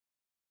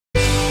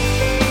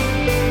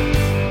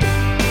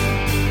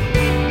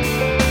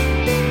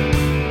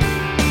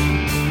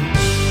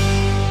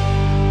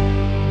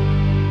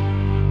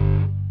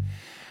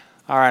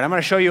All right, I'm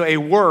going to show you a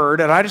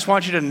word, and I just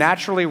want you to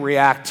naturally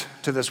react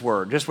to this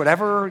word. Just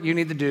whatever you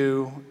need to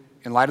do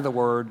in light of the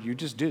word, you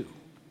just do.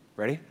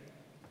 Ready?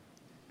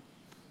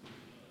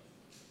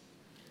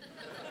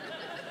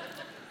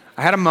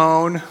 I had a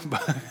moan,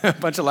 a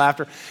bunch of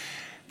laughter.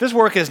 This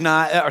word is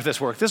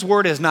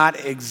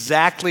not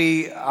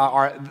exactly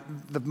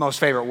the most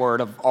favorite word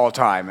of all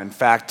time. In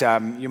fact,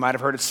 you might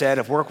have heard it said,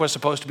 if work was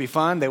supposed to be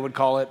fun, they would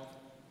call it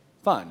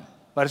fun.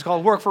 But it's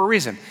called work for a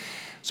reason.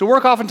 So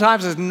work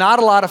oftentimes is not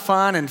a lot of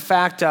fun. In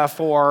fact,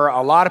 for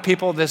a lot of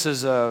people, this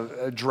is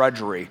a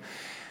drudgery.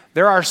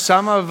 There are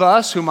some of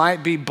us who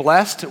might be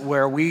blessed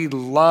where we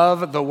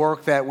love the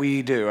work that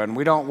we do, and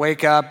we don't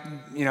wake up,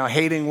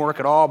 hating work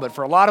at all. But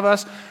for a lot of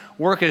us,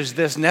 work is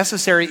this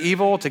necessary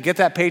evil to get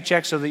that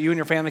paycheck so that you and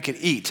your family can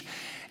eat.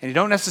 And you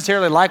don't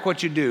necessarily like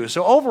what you do.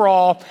 So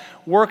overall,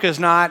 work is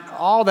not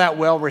all that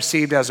well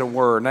received as a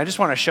word. And I just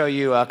want to show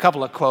you a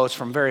couple of quotes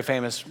from very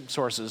famous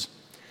sources.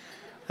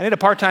 I need a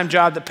part-time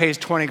job that pays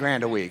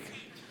 $20,000 a week.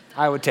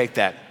 I would take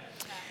that.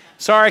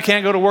 Sorry, I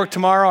can't go to work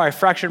tomorrow. I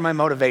fractured my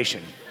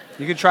motivation.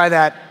 You could try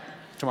that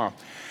tomorrow.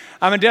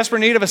 I'm in desperate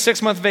need of a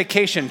 6-month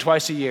vacation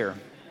twice a year.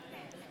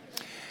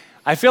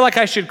 I feel like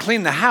I should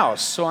clean the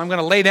house, so I'm going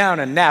to lay down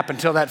and nap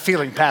until that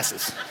feeling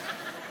passes.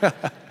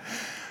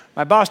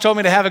 My boss told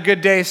me to have a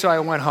good day, so I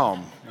went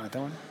home. You want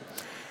that one?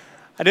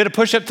 I did a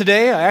push-up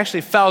today. I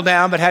actually fell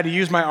down, but had to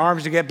use my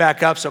arms to get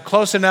back up, so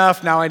close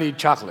enough. Now I need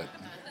chocolate.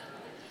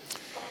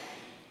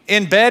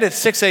 In bed at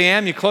 6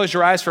 a.m., you close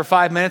your eyes for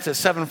 5 minutes at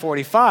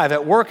 7:45.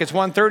 At work, it's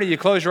 1:30. You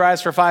close your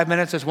eyes for 5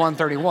 minutes, it's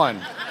 1:31.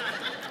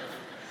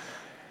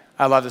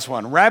 I love this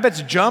one.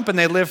 Rabbits jump and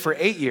they live for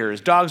 8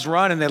 years. Dogs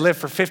run and they live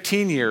for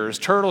 15 years.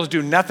 Turtles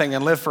do nothing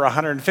and live for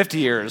 150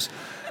 years.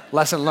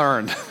 Lesson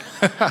learned.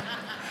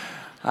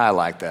 I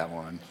like that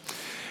one.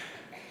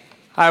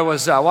 I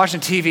was watching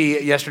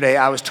TV yesterday.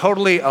 I was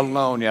totally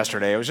alone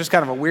yesterday. It was just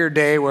kind of a weird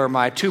day where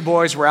my 2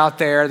 boys were out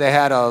there. They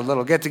had a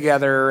little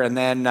get-together, and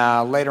then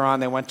later on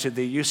they went to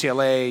the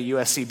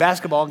UCLA-USC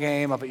basketball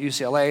game up at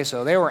UCLA,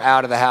 so they were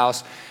out of the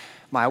house.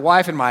 My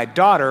wife and my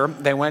daughter,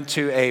 they went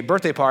to a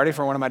birthday party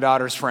for one of my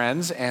daughter's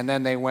friends, and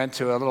then they went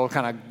to a little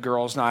kind of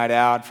girls' night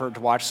out to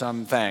watch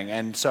something.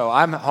 And so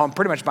I'm home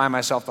pretty much by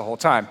myself the whole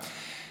time.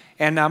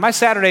 And my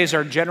Saturdays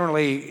are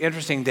generally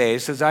interesting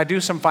days because I do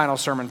some final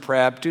sermon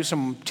prep, do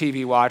some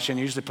TV watching,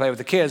 usually play with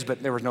the kids,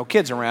 but there was no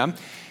kids around.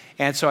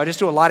 And so I just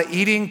do a lot of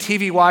eating,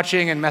 TV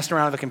watching, and messing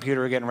around with the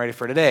computer getting ready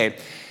for today.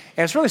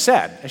 And it's really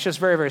sad. It's just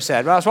very, very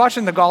sad. But I was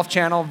watching the Golf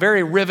Channel,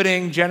 very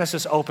riveting,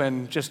 Genesis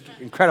Open, just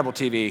incredible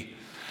TV.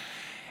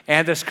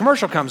 And this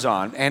commercial comes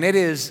on, and it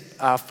is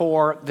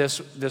for this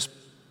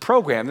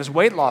program, this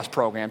weight loss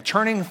program,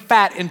 turning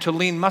fat into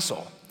lean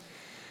muscle.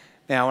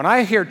 Now, when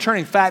I hear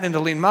turning fat into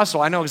lean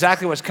muscle, I know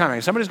exactly what's coming.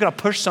 Somebody's going to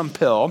push some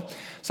pill,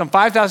 some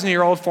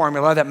 5,000-year-old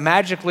formula that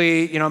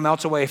magically,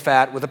 melts away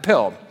fat with a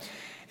pill.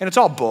 And it's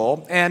all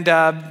bull. And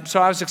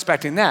so I was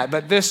expecting that.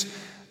 But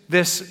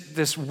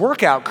this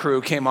workout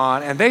crew came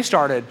on, and they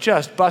started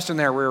just busting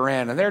their rear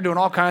end. And they're doing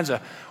all kinds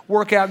of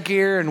workout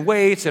gear and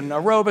weights and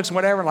aerobics and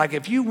whatever. Like,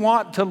 if you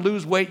want to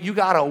lose weight, you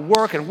got to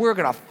work, and we're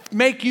going to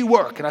make you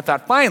work. And I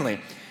thought, finally,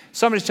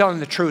 somebody's telling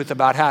the truth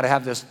about how to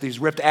have these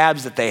ripped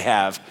abs that they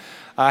have.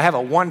 I have a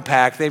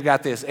 1-pack. They've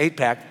got this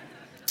 8-pack.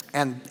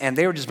 And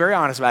they were just very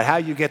honest about how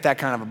you get that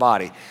kind of a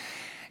body.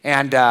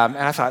 And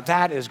I thought,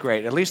 that is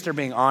great. At least they're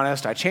being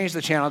honest. I changed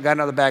the channel, got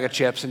another bag of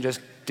chips, and just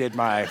did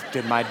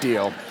my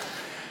deal.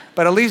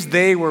 But at least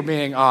they were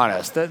being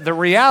honest. The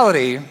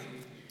reality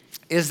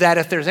is that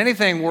if there's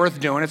anything worth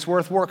doing, it's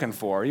worth working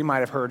for. You might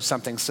have heard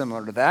something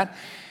similar to that.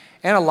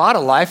 And a lot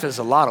of life is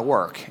a lot of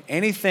work.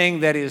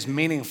 Anything that is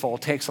meaningful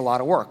takes a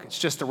lot of work. It's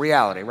just the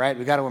reality, right?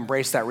 We've got to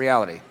embrace that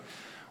reality.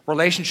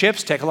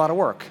 Relationships take a lot of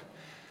work.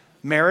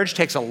 Marriage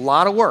takes a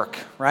lot of work,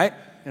 right?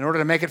 In order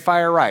to make it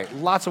fire right.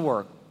 Lots of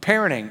work.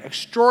 Parenting,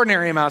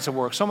 extraordinary amounts of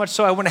work. So much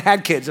so I wouldn't have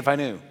had kids if I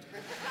knew.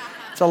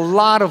 It's a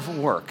lot of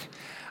work.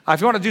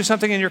 If you want to do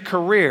something in your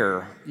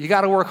career, you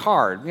got to work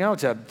hard,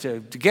 to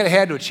get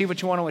ahead, to achieve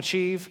what you want to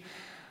achieve.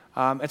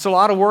 It's a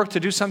lot of work to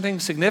do something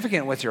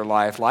significant with your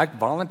life, like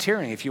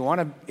volunteering. If you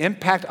want to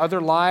impact other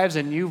lives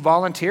and you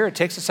volunteer, it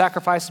takes a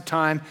sacrifice of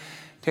time,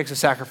 it takes a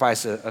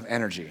sacrifice of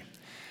energy.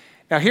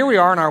 Now, here we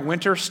are in our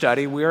winter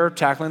study. We are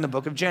tackling the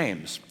book of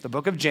James. The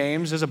book of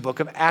James is a book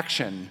of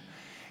action.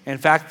 In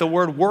fact, the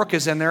word work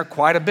is in there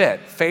quite a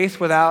bit. Faith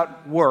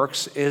without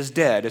works is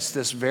dead. It's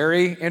this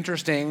very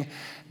interesting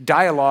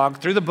dialogue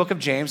through the book of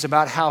James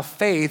about how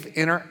faith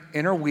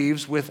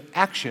interweaves with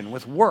action,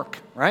 with work,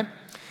 right?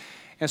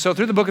 And so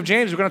through the book of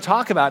James, we're going to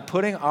talk about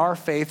putting our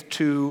faith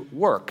to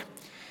work.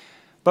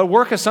 But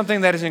work is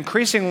something that is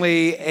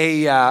increasingly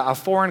a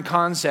foreign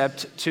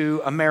concept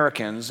to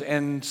Americans,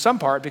 in some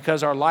part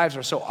because our lives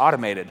are so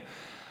automated.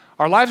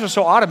 Our lives are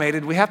so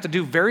automated, we have to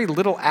do very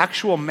little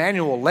actual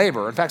manual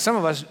labor. In fact, some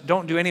of us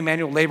don't do any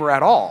manual labor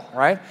at all,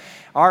 right?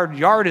 Our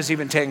yard is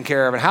even taken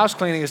care of, and house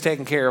cleaning is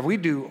taken care of. We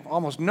do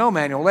almost no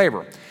manual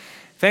labor.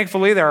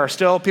 Thankfully, there are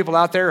still people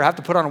out there who have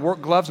to put on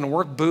work gloves and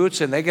work boots,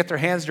 and they get their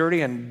hands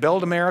dirty and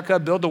build America,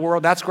 build the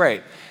world. That's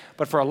great.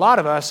 But for a lot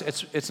of us,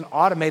 it's an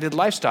automated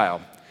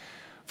lifestyle.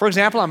 For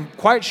example, I'm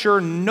quite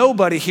sure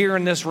nobody here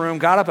in this room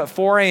got up at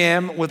 4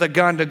 a.m. with a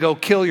gun to go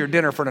kill your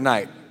dinner for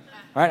tonight,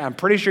 right? I'm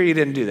pretty sure you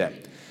didn't do that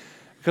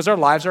because our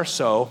lives are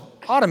so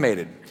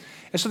automated.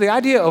 And so the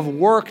idea of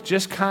work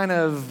just kind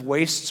of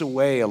wastes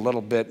away a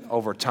little bit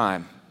over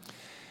time.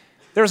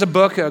 There's a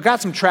book,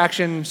 got some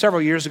traction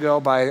several years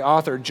ago by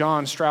author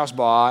John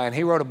Strauss-Baugh, and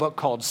he wrote a book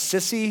called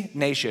Sissy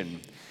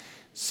Nation.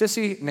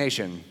 Sissy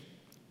Nation.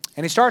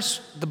 And he starts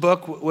the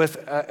book with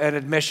an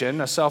admission,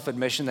 a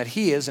self-admission, that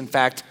he is, in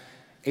fact,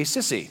 a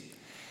sissy.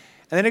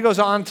 And then he goes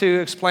on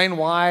to explain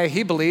why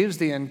he believes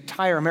the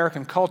entire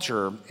American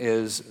culture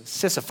is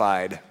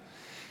sissified.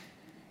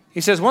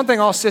 He says, one thing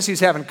all sissies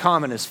have in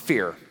common is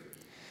fear.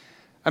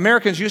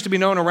 Americans used to be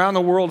known around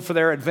the world for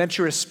their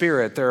adventurous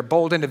spirit, their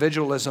bold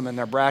individualism, and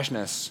their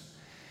brashness.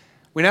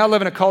 We now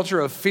live in a culture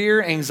of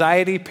fear,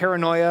 anxiety,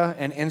 paranoia,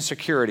 and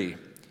insecurity.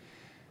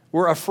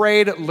 We're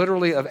afraid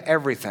literally of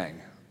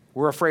everything.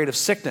 We're afraid of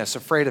sickness,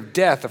 afraid of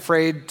death,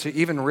 afraid to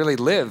even really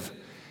live.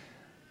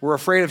 We're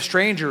afraid of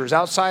strangers,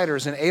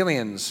 outsiders, and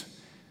aliens.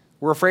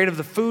 We're afraid of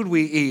the food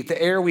we eat,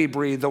 the air we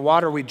breathe, the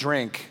water we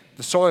drink,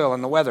 the soil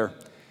and the weather.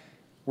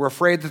 We're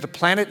afraid that the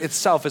planet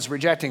itself is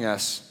rejecting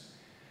us.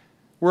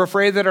 We're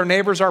afraid that our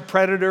neighbors are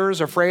predators,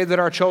 afraid that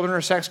our children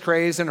are sex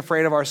crazed, and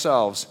afraid of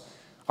ourselves,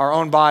 our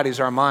own bodies,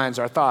 our minds,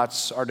 our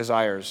thoughts, our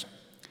desires.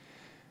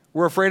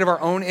 We're afraid of our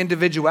own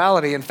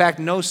individuality. In fact,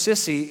 no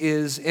sissy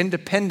is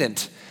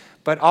independent,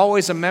 but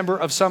always a member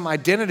of some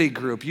identity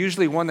group,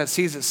 usually one that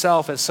sees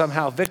itself as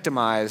somehow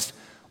victimized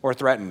or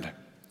threatened.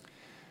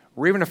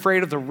 We're even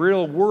afraid of the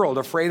real world,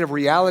 afraid of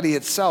reality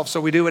itself,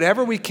 so we do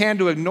whatever we can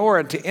to ignore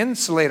it, to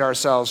insulate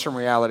ourselves from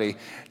reality,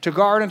 to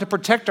guard and to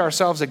protect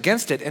ourselves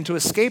against it, and to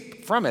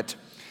escape from it.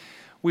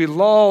 We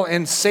lull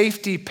in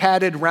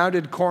safety-padded,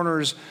 rounded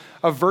corners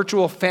of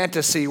virtual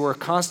fantasy where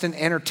constant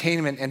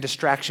entertainment and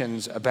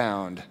distractions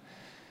abound.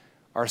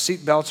 Our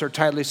seatbelts are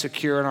tightly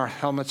secure and our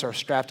helmets are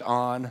strapped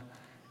on,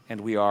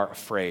 and we are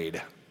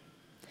afraid.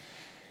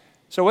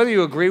 So whether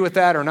you agree with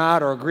that or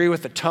not, or agree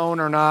with the tone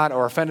or not,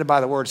 or offended by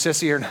the word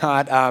sissy or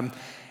not,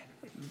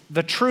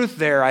 the truth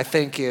there, I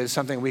think, is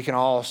something we can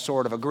all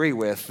sort of agree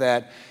with,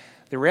 that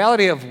the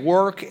reality of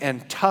work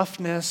and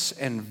toughness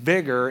and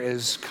vigor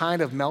is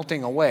kind of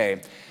melting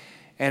away.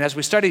 And as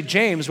we study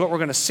James, what we're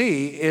going to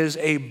see is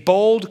a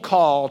bold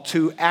call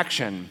to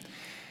action.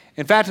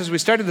 In fact, as we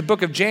study the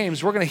book of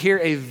James, we're going to hear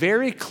a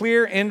very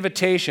clear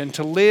invitation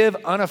to live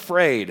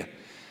unafraid,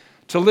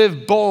 to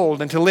live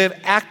bold, and to live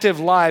active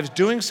lives,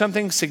 doing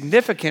something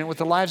significant with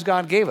the lives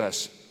God gave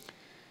us.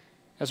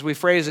 As we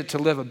phrase it, to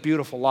live a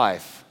beautiful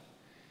life.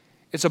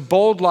 It's a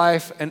bold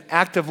life, an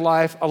active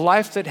life, a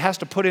life that has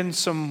to put in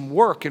some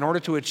work in order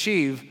to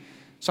achieve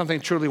something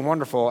truly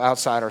wonderful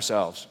outside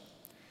ourselves.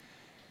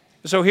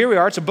 So here we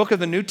are. It's a book of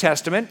the New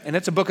Testament, and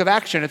it's a book of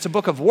action. It's a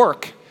book of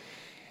work.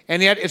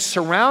 And yet it's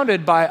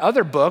surrounded by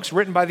other books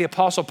written by the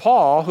Apostle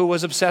Paul, who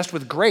was obsessed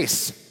with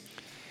grace.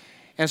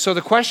 And so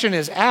the question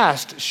is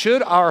asked,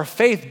 should our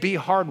faith be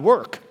hard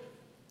work?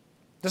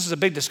 This is a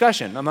big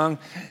discussion among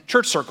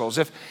church circles.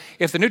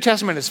 If the New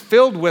Testament is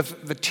filled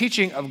with the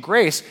teaching of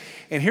grace,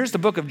 and here's the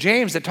book of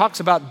James that talks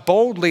about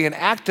boldly and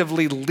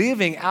actively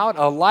living out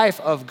a life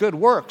of good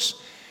works,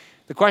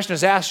 the question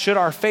is asked, should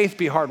our faith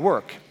be hard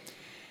work?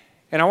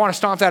 And I want to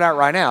stomp that out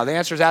right now. The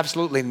answer is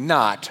absolutely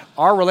not.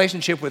 Our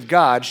relationship with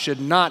God should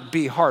not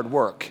be hard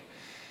work.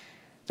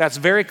 That's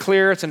very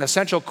clear. It's an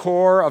essential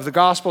core of the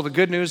gospel, the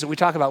good news that we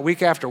talk about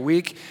week after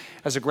week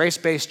as a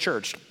grace-based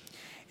church.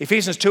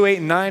 Ephesians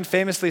 2:8-9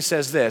 famously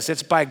says this,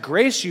 it's by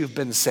grace you've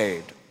been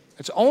saved.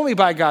 It's only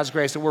by God's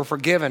grace that we're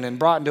forgiven and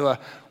brought into a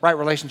right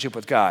relationship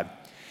with God.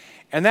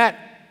 And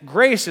that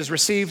grace is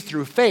received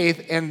through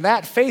faith, and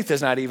that faith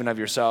is not even of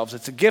yourselves.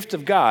 It's a gift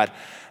of God,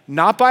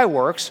 not by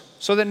works,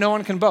 so that no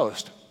one can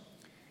boast.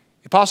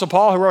 The Apostle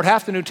Paul, who wrote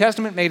half the New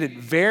Testament, made it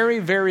very,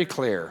 very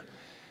clear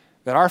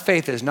that our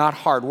faith is not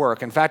hard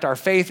work. In fact, our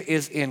faith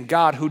is in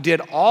God, who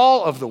did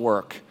all of the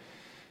work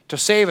to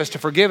save us, to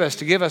forgive us,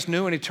 to give us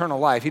new and eternal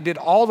life. He did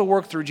all the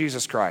work through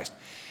Jesus Christ.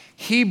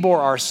 He bore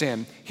our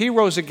sin. He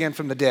rose again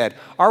from the dead.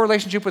 Our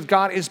relationship with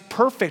God is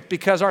perfect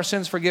because our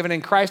sin's forgiven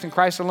in Christ and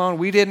Christ alone.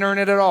 We didn't earn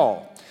it at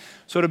all.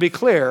 So to be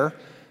clear,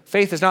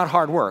 faith is not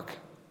hard work.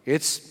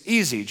 It's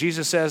easy.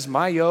 Jesus says,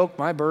 my yoke,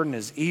 my burden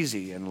is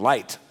easy and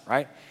light,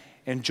 right?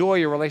 Enjoy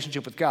your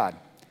relationship with God.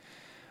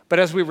 But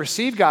as we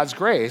receive God's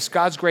grace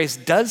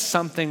does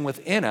something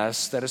within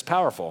us that is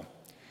powerful.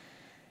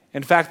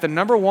 In fact, the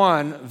number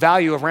one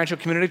value of Rancho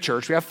Community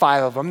Church, we have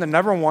 5 of them, the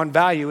number one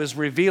value is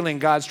revealing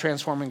God's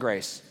transforming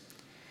grace.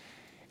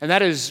 And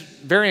that is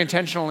very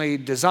intentionally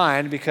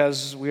designed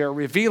because we are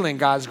revealing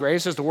God's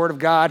grace, as the Word of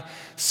God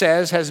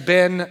says, has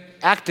been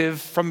active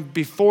from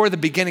before the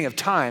beginning of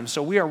time.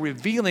 So we are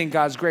revealing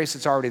God's grace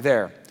that's already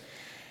there.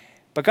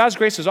 But God's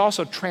grace is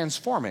also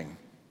transforming.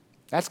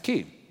 That's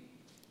key.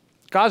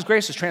 God's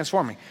grace is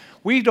transforming.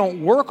 We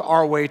don't work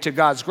our way to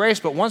God's grace,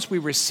 but once we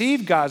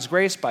receive God's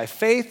grace by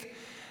faith,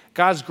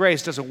 God's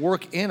grace does a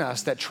work in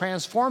us that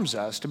transforms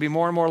us to be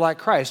more and more like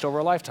Christ over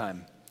a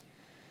lifetime.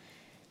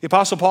 The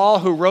Apostle Paul,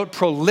 who wrote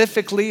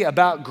prolifically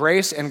about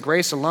grace and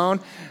grace alone,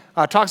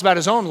 talks about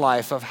his own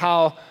life of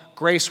how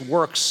grace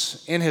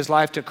works in his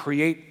life to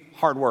create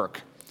hard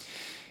work.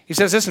 He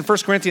says this in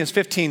 1 Corinthians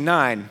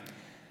 15:9,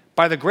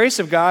 "By the grace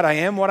of God I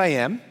am what I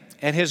am,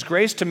 and his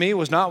grace to me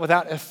was not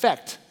without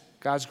effect."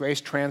 God's grace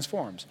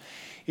transforms.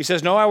 He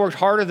says, "No, I worked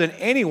harder than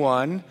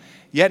anyone,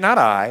 yet not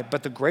I,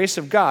 but the grace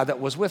of God that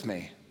was with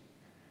me."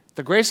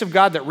 The grace of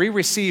God that we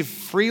receive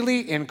freely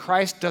in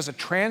Christ does a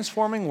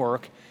transforming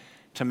work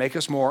to make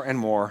us more and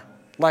more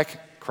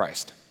like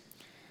Christ,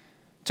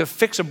 to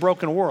fix a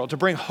broken world, to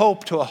bring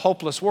hope to a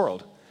hopeless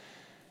world.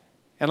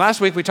 And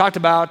last week we talked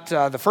about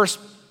the first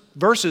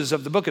verses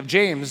of the book of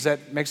James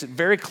that makes it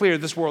very clear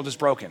this world is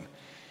broken.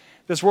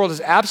 This world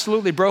is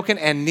absolutely broken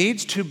and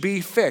needs to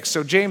be fixed.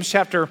 So James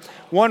chapter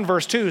 1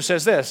 verse 2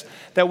 says this,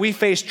 that we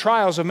face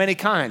trials of many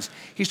kinds.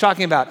 He's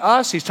talking about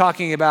us, he's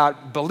talking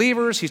about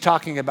believers, he's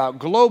talking about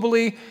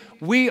globally.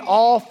 We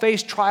all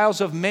face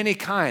trials of many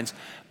kinds.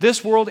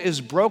 This world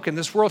is broken.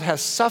 This world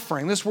has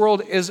suffering. This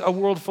world is a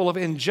world full of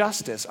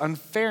injustice,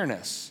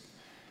 unfairness.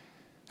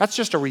 That's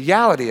just a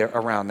reality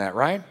around that,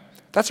 right?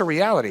 That's a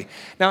reality.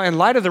 Now, in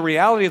light of the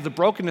reality of the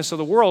brokenness of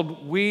the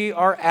world, we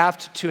are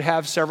apt to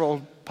have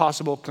several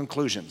possible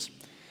conclusions.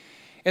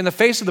 In the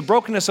face of the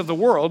brokenness of the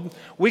world,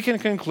 we can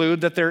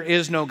conclude that there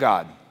is no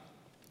God.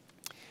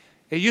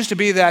 It used to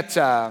be that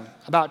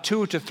about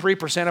 2 to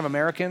 3% of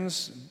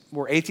Americans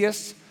were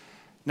atheists.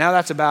 Now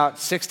that's about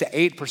 6 to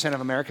 8%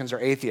 of Americans are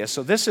atheists.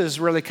 So this is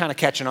really kind of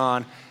catching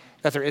on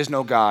that there is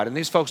no God. And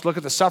these folks look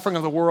at the suffering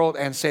of the world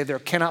and say there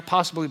cannot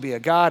possibly be a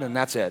God, and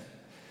that's it.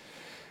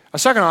 A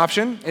second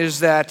option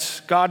is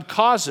that God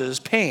causes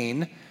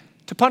pain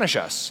to punish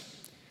us.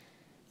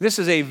 This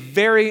is a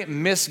very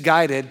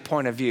misguided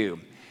point of view.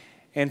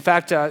 In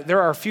fact,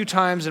 there are a few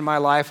times in my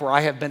life where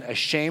I have been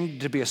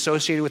ashamed to be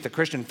associated with the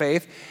Christian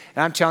faith.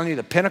 And I'm telling you,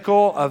 the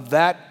pinnacle of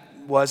that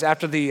was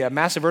after the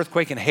massive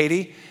earthquake in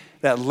Haiti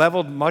that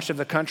leveled much of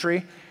the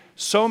country.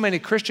 So many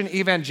Christian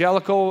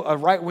evangelical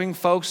right-wing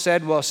folks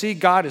said, well, see,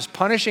 God is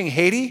punishing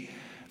Haiti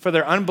for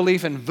their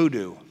unbelief in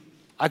voodoo.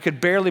 I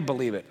could barely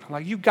believe it. I'm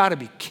like, you've got to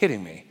be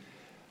kidding me.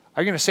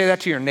 Are you going to say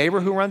that to your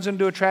neighbor who runs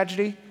into a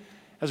tragedy?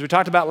 As we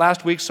talked about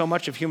last week, so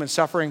much of human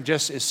suffering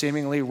just is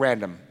seemingly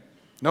random.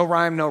 No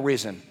rhyme, no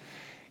reason.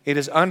 It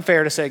is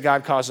unfair to say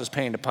God causes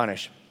pain to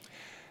punish.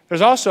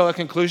 There's also a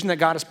conclusion that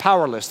God is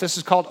powerless. This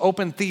is called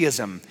open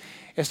theism.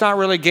 It's not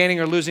really gaining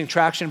or losing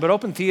traction, but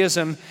open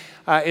theism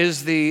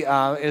is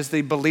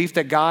the belief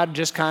that God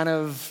just kind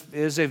of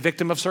is a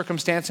victim of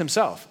circumstance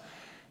himself.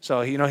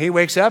 So, he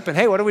wakes up and,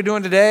 hey, what are we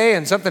doing today?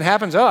 And something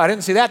happens. Oh, I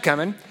didn't see that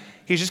coming.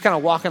 He's just kind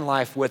of walking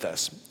life with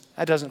us.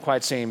 That doesn't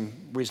quite seem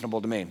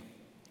reasonable to me.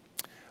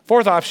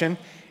 Fourth option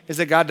is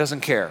that God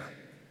doesn't care.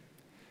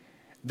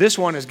 This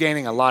one is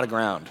gaining a lot of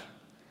ground.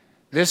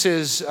 This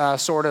is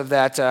sort of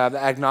that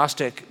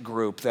agnostic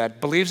group that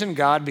believes in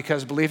God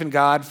because belief in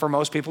God for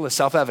most people is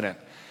self-evident.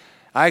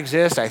 I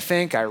exist, I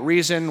think, I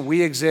reason,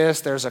 we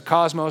exist, there's a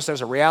cosmos,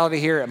 there's a reality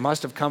here, it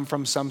must have come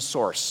from some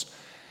source.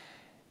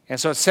 And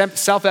so it's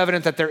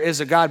self-evident that there is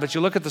a God, but you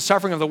look at the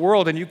suffering of the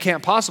world and you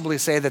can't possibly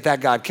say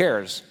that God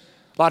cares.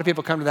 A lot of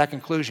people come to that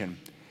conclusion.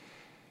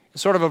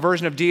 It's sort of a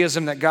version of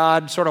deism that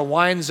God sort of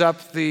winds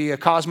up the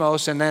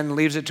cosmos and then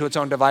leaves it to its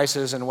own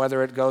devices, and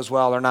whether it goes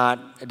well or not,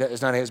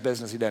 it's none of his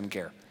business, he doesn't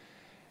care.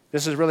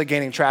 This is really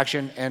gaining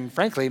traction and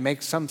frankly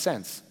makes some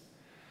sense.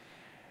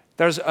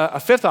 There's a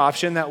fifth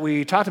option that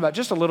we talked about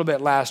just a little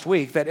bit last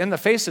week, that in the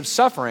face of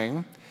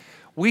suffering,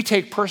 we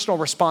take personal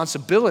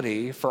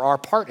responsibility for our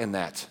part in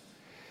that.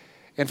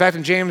 In fact,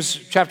 in James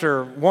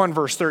chapter 1,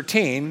 verse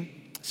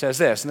 13, it says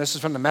this, and this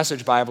is from the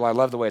Message Bible, I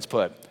love the way it's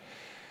put.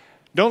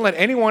 Don't let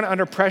anyone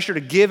under pressure to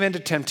give in to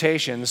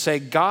temptation say,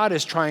 God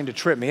is trying to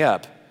trip me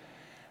up.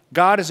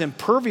 God is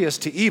impervious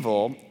to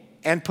evil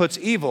and puts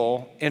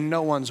evil in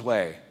no one's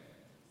way.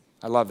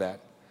 I love that.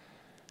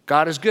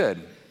 God is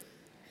good.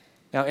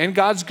 Now, in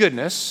God's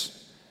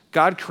goodness,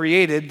 God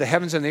created the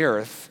heavens and the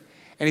earth,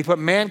 and he put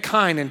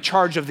mankind in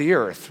charge of the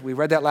earth. We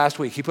read that last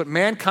week. He put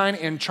mankind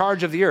in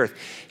charge of the earth.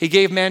 He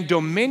gave man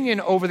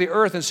dominion over the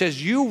earth and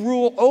says, you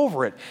rule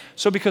over it.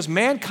 So because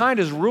mankind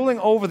is ruling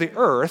over the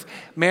earth,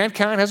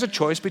 mankind has a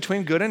choice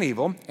between good and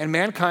evil, and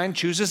mankind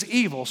chooses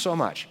evil so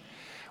much.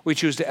 We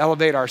choose to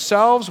elevate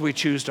ourselves. We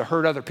choose to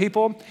hurt other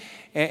people.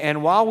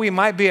 And while we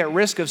might be at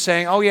risk of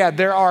saying, oh yeah,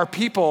 there are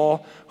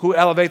people who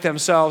elevate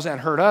themselves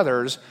and hurt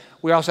others,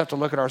 we also have to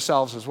look at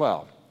ourselves as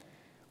well.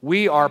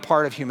 We are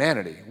part of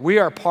humanity. We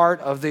are part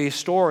of the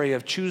story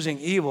of choosing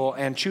evil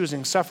and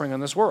choosing suffering in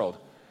this world.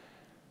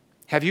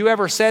 Have you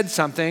ever said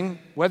something,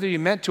 whether you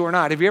meant to or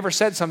not, have you ever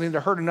said something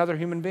to hurt another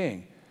human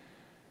being?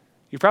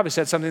 You probably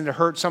said something to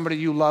hurt somebody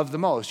you love the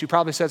most. You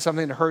probably said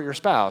something to hurt your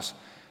spouse,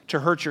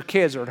 to hurt your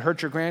kids, or to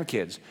hurt your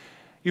grandkids.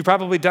 You've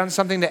probably done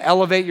something to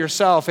elevate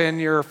yourself in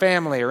your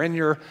family or in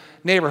your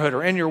neighborhood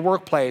or in your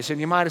workplace, and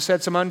you might have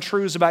said some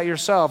untruths about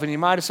yourself, and you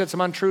might have said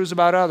some untruths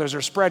about others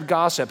or spread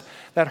gossip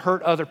that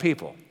hurt other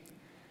people.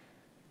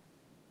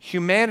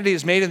 Humanity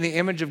is made in the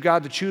image of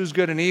God to choose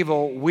good and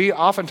evil. We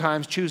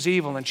oftentimes choose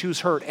evil and choose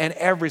hurt, and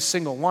every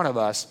single one of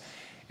us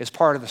is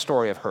part of the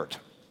story of hurt.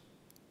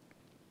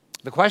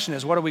 The question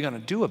is, what are we going to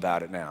do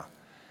about it now?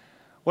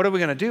 What are we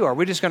going to do? Are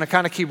we just going to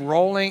kind of keep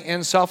rolling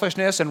in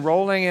selfishness and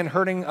rolling in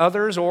hurting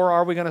others, or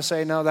are we going to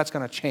say, no, that's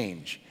going to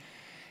change?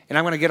 And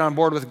I'm going to get on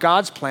board with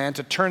God's plan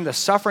to turn the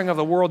suffering of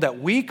the world that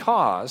we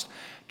caused,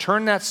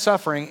 turn that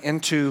suffering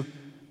into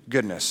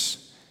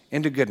goodness,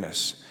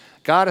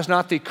 God is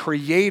not the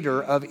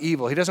creator of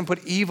evil. He doesn't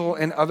put evil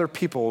in other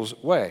people's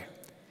way.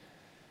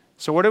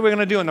 So what are we going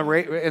to do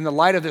in the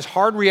light of this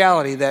hard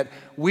reality that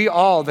we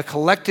all, the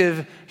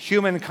collective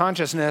human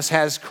consciousness,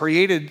 has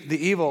created the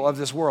evil of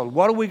this world?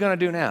 What are we going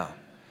to do now?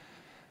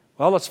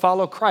 Well, let's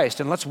follow Christ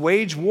and let's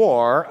wage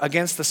war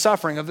against the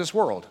suffering of this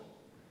world.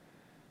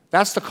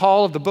 That's the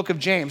call of the book of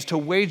James, to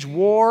wage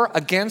war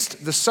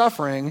against the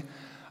suffering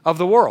of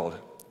the world.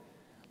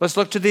 Let's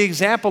look to the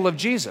example of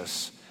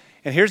Jesus.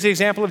 And here's the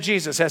example of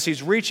Jesus as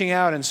he's reaching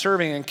out and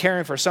serving and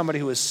caring for somebody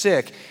who is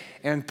sick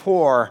and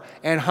poor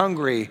and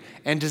hungry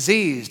and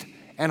diseased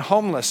and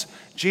homeless.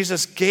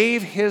 Jesus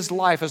gave his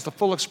life as the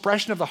full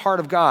expression of the heart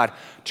of God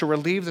to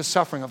relieve the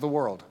suffering of the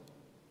world.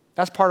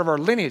 That's part of our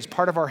lineage,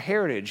 part of our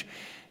heritage.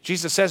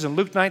 Jesus says in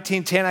Luke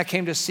 19:10, I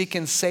came to seek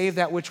and save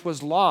that which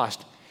was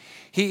lost.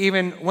 He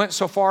even went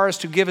so far as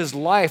to give his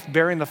life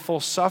bearing the full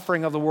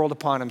suffering of the world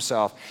upon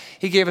himself.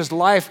 He gave his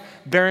life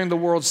bearing the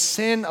world's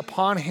sin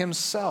upon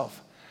himself.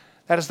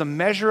 That is the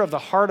measure of the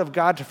heart of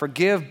God, to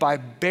forgive by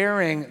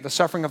bearing the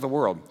suffering of the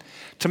world,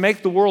 to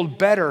make the world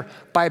better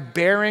by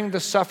bearing the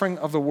suffering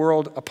of the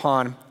world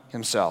upon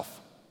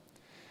himself.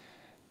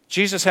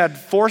 Jesus had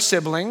 4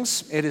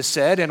 siblings, it is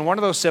said, and one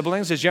of those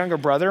siblings, his younger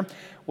brother,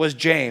 was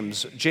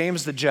James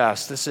the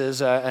Just. This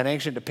is an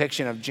ancient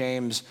depiction of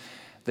James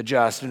the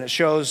Just, and it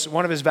shows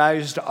one of his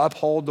values is to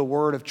uphold the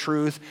word of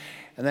truth.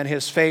 And then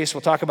his face,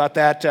 we'll talk about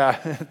that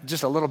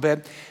just a little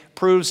bit,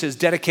 proves his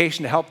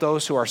dedication to help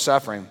those who are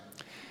suffering.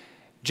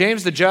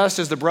 James the Just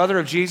is the brother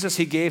of Jesus.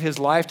 He gave his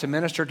life to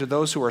minister to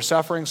those who are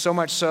suffering, so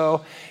much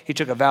so he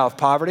took a vow of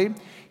poverty.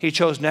 He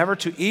chose never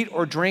to eat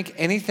or drink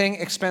anything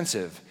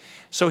expensive.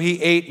 So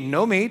he ate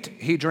no meat,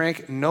 he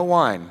drank no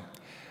wine.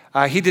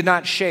 He did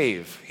not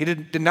shave. He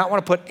did not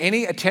want to put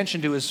any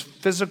attention to his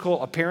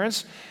physical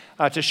appearance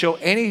to show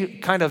any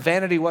kind of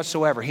vanity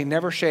whatsoever. He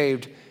never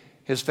shaved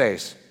his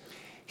face.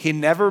 He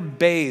never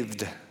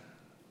bathed.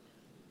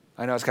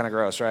 I know it's kind of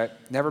gross, right?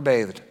 Never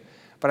bathed.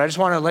 But I just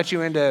want to let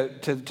you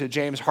into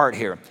James' heart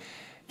here.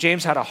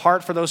 James had a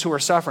heart for those who were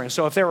suffering.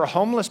 So if there were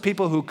homeless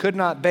people who could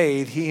not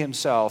bathe, he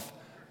himself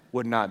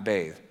would not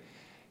bathe.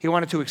 He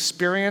wanted to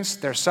experience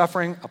their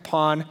suffering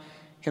upon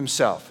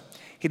himself.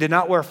 He did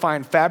not wear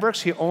fine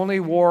fabrics. He only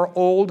wore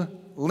old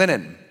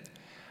linen.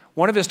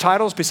 One of his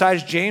titles,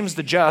 besides James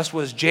the Just,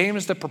 was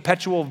James the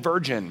Perpetual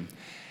Virgin.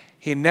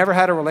 He never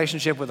had a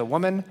relationship with a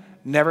woman,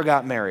 never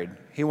got married.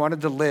 He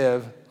wanted to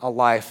live a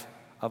life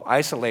of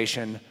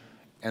isolation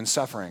and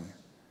suffering.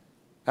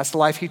 That's the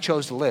life he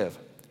chose to live.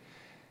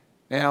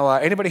 Now,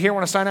 anybody here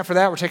want to sign up for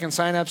that? We're taking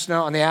sign-ups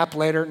now on the app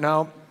later.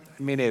 No,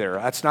 me neither.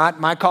 That's not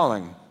my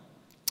calling.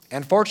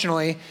 And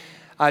fortunately,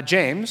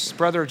 James,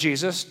 brother of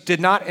Jesus, did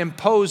not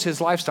impose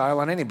his lifestyle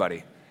on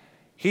anybody.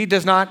 He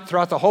does not,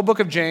 throughout the whole book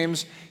of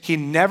James, he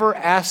never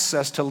asks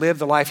us to live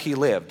the life he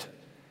lived.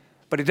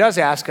 But he does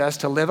ask us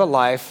to live a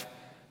life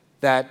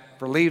that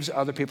relieves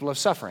other people of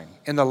suffering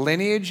in the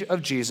lineage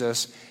of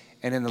Jesus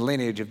and in the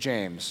lineage of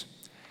James.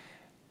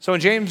 So in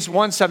James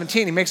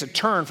 1:17, he makes a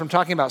turn from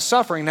talking about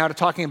suffering now to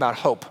talking about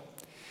hope.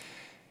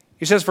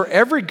 He says, for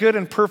every good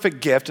and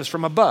perfect gift is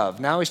from above.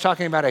 Now he's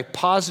talking about a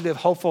positive,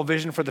 hopeful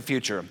vision for the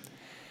future.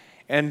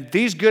 And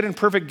these good and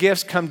perfect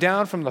gifts come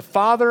down from the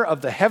Father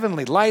of the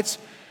heavenly lights,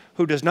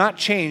 who does not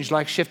change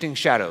like shifting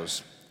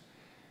shadows.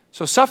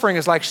 So suffering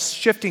is like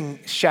shifting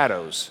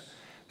shadows.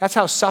 That's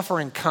how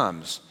suffering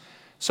comes.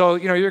 So,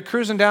 you're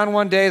cruising down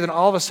one day, then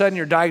all of a sudden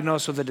you're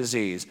diagnosed with a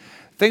disease.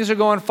 Things are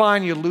going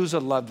fine, you lose a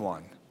loved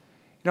one.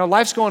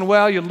 Life's going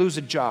well, you lose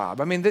a job.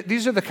 I mean,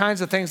 these are the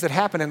kinds of things that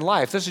happen in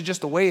life. This is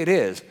just the way it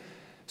is.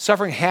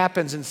 Suffering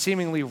happens in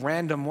seemingly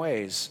random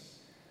ways.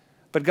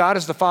 But God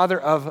is the Father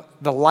of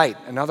the light.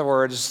 In other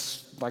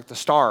words, like the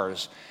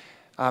stars.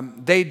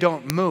 They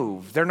don't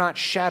move. They're not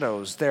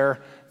shadows. They're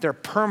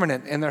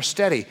permanent and they're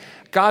steady.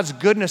 God's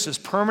goodness is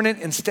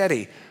permanent and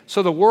steady.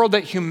 So the world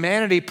that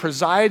humanity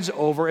presides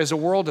over is a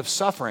world of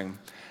suffering.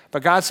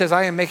 But God says,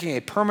 I am making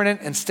a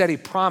permanent and steady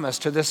promise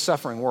to this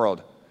suffering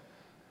world.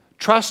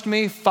 Trust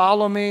me,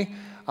 follow me,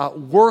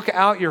 work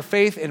out your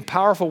faith in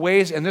powerful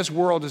ways, and this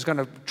world is going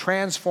to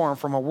transform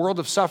from a world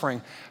of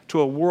suffering to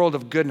a world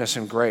of goodness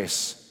and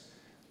grace.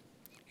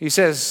 He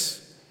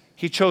says,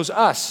 he chose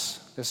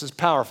us. This is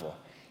powerful.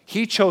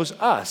 He chose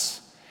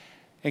us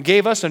and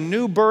gave us a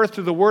new birth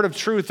through the word of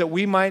truth that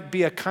we might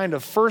be a kind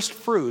of first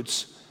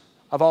fruits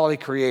of all he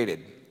created.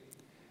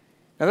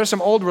 Now there's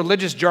some old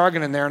religious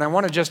jargon in there, and I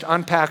want to just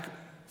unpack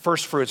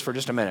first fruits for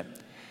just a minute.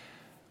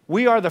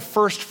 We are the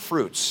first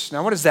fruits.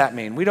 Now what does that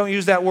mean? We don't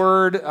use that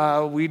word.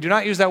 We do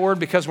not use that word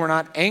because we're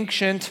not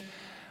ancient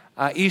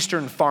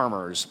Eastern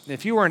farmers.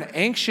 If you were an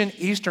ancient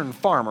Eastern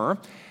farmer,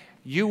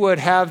 you would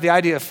have the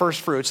idea of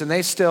first fruits,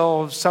 and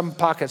some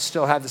pockets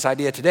still have this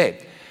idea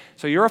today.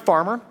 So you're a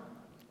farmer.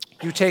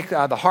 You take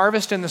the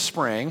harvest in the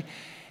spring,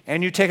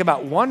 and you take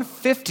about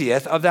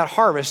 1/50th of that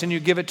harvest and you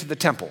give it to the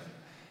temple.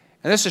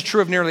 And this is true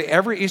of nearly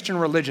every Eastern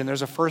religion.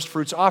 There's a first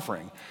fruits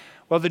offering.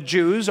 Well, the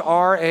Jews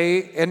are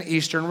an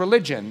Eastern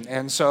religion.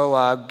 And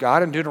so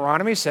God in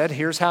Deuteronomy said,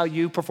 here's how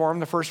you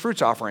perform the first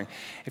fruits offering.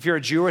 If you're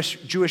a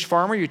Jewish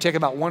farmer, you take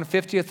about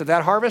 1/50th of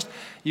that harvest,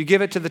 you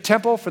give it to the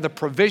temple for the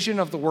provision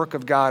of the work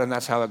of God, and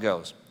that's how it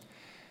goes.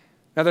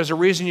 Now, there's a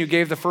reason you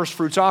gave the first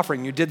fruits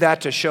offering. You did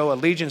that to show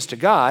allegiance to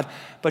God,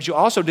 but you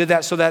also did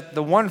that so that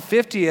the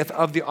 1/50th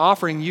of the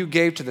offering you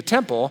gave to the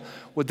temple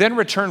would then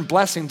return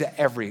blessing to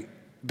every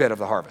bit of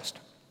the harvest.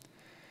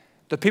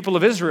 The people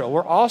of Israel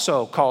were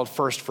also called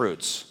first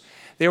fruits.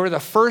 They were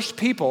the first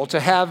people to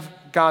have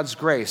God's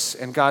grace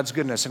and God's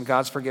goodness and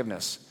God's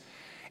forgiveness.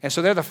 And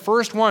so they're the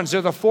first ones.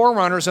 They're the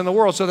forerunners in the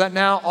world so that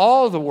now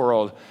all of the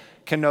world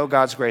can know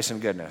God's grace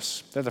and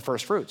goodness. They're the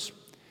first fruits.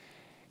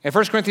 In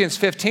 1 Corinthians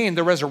 15,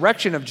 the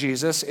resurrection of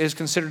Jesus is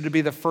considered to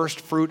be the first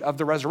fruit of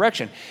the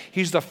resurrection.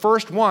 He's the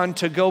first one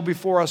to go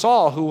before us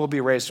all who will be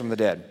raised from the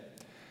dead.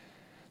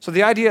 So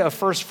the idea of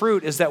first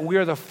fruit is that we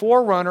are the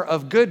forerunner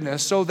of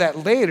goodness so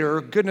that later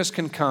goodness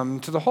can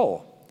come to the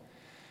whole.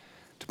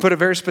 To put it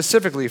very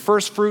specifically,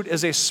 first fruit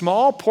is a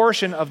small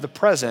portion of the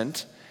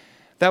present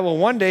that will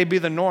one day be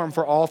the norm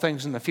for all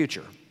things in the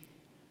future.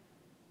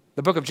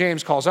 The book of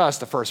James calls us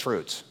the first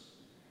fruits.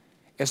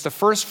 It's the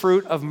first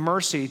fruit of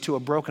mercy to a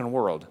broken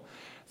world,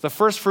 the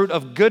first fruit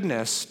of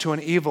goodness to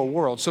an evil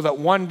world, so that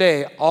one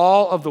day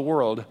all of the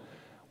world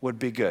would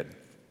be good.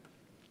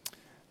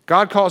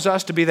 God calls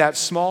us to be that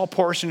small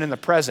portion in the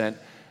present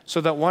so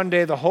that one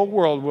day the whole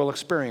world will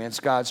experience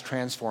God's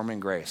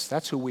transforming grace.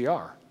 That's who we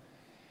are.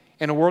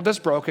 In a world that's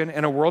broken,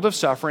 in a world of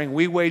suffering,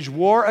 we wage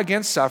war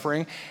against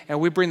suffering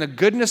and we bring the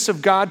goodness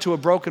of God to a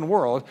broken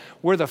world.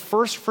 We're the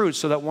first fruits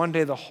so that one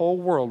day the whole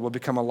world will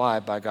become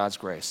alive by God's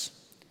grace.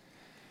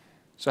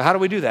 So how do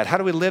we do that? How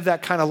do we live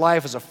that kind of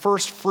life as a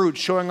first fruit,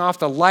 showing off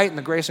the light and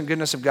the grace and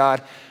goodness of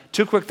God?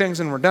 2 quick things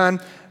and we're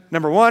done.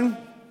 Number one,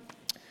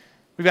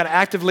 we've got to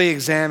actively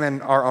examine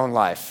our own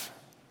life.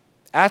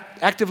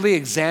 Actively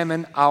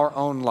examine our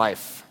own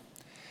life.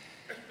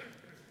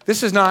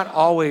 This is not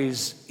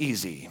always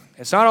easy.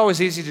 It's not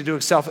always easy to do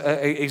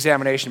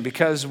self-examination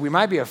because we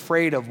might be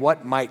afraid of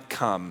what might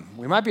come.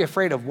 We might be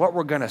afraid of what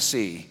we're going to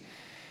see.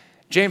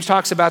 James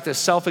talks about this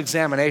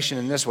self-examination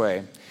in this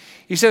way.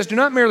 He says, do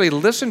not merely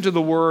listen to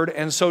the word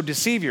and so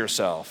deceive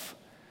yourself.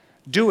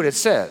 Do what it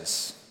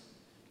says.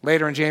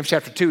 Later in James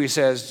chapter 2, he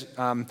says,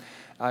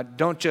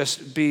 don't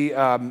just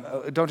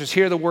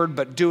hear the word,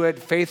 but do it.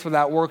 Faith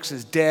without works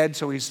is dead.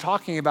 So he's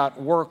talking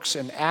about works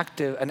and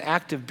an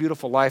active,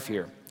 beautiful life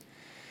here.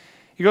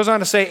 He goes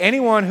on to say,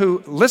 anyone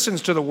who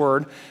listens to the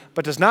word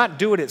but does not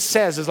do what it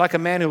says is like a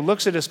man who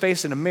looks at his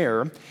face in a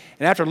mirror and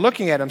after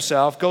looking at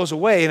himself goes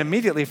away and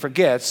immediately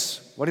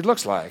forgets what he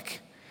looks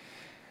like.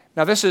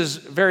 Now this is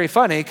very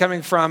funny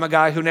coming from a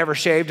guy who never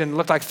shaved and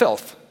looked like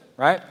filth,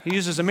 right? He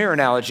uses a mirror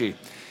analogy.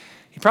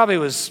 He probably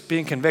was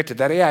being convicted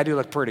that, yeah, I do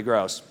look pretty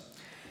gross.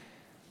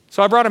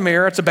 So I brought a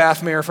mirror. It's a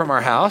bath mirror from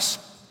our house.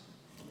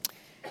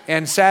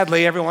 And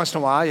sadly, every once in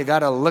a while, you got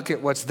to look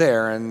at what's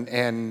there.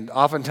 And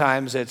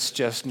oftentimes, it's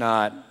just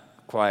not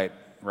quite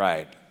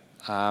right.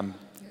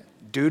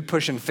 Dude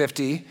pushing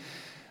 50.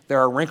 There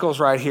are wrinkles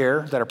right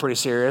here that are pretty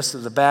serious.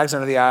 The bags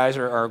under the eyes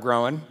are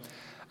growing.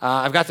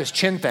 I've got this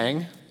chin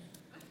thing.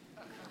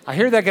 I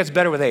hear that gets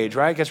better with age,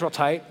 right? It gets real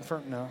tight.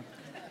 No?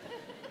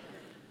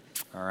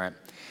 All right.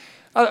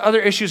 Other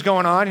issues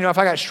going on, if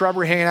I got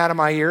shrubbery hanging out of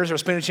my ears or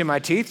spinach in my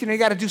teeth, you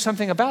got to do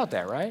something about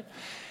that, right?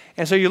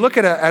 And so you look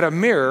at a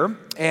mirror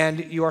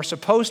and you are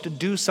supposed to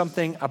do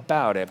something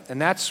about it.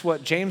 And that's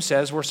what James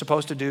says we're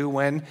supposed to do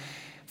when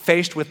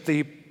faced with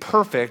the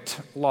perfect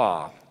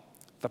law.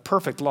 The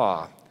perfect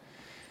law.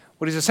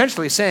 What he's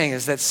essentially saying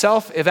is that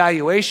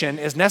self-evaluation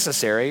is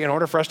necessary in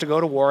order for us to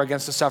go to war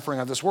against the suffering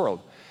of this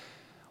world.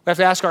 We have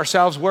to ask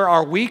ourselves, where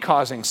are we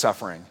causing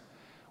suffering?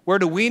 Where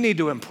do we need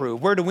to improve?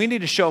 Where do we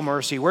need to show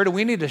mercy? Where do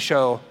we need to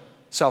show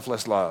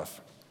selfless love?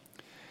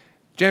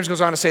 James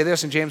goes on to say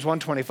this in James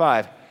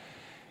 1:25.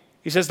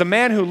 He says, the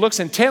man who looks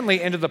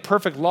intently into the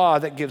perfect law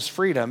that gives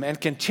freedom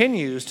and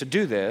continues to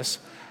do this,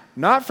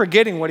 not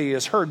forgetting what he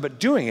has heard,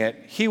 but doing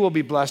it, he will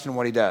be blessed in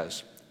what he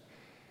does.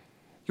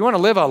 You want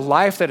to live a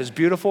life that is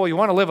beautiful? You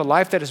want to live a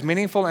life that is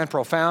meaningful and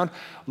profound?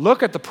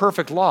 Look at the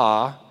perfect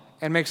law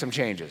and make some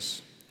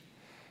changes.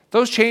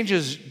 Those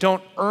changes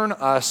don't earn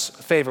us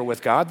favor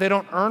with God. They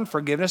don't earn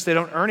forgiveness. They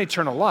don't earn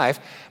eternal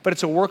life, but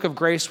it's a work of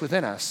grace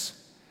within us.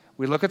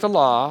 We look at the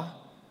law,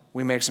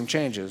 we make some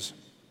changes.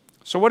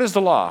 So what is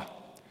the law?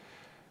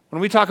 When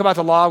we talk about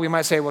the law, we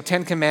might say, well,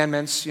 10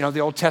 Commandments, the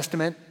Old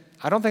Testament.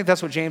 I don't think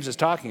that's what James is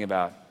talking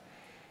about.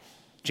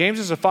 James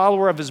is a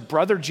follower of his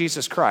brother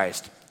Jesus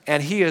Christ,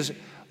 and he is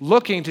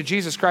looking to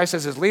Jesus Christ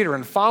as his leader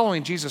and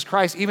following Jesus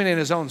Christ even in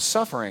his own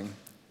suffering.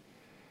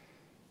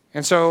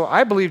 And so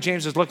I believe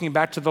James is looking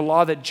back to the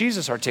law that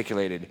Jesus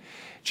articulated.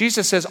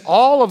 Jesus says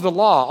all of the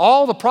law,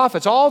 all the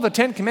prophets, all the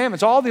 10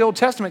 Commandments, all the Old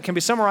Testament can be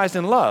summarized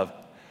in love.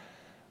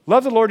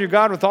 Love the Lord your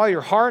God with all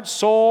your heart,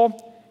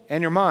 soul,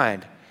 and your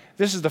mind.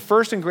 This is the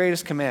first and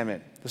greatest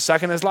commandment. The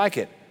second is like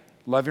it.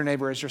 Love your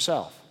neighbor as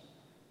yourself.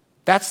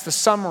 That's the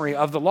summary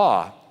of the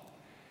law.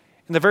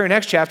 In the very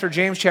next chapter,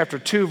 James chapter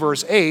 2,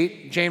 verse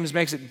 8, James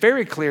makes it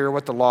very clear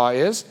what the law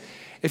is.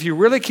 If you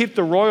really keep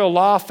the royal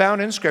law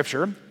found in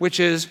Scripture, which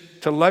is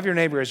to love your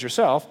neighbor as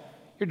yourself,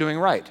 you're doing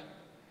right.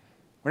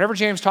 Whenever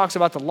James talks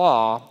about the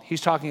law,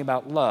 he's talking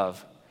about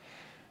love.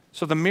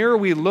 So the mirror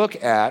we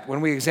look at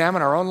when we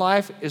examine our own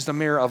life is the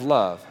mirror of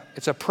love.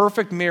 It's a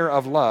perfect mirror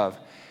of love.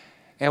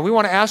 And we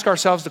want to ask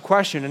ourselves the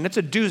question, and it's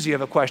a doozy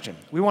of a question.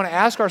 We want to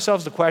ask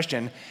ourselves the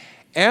question,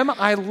 am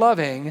I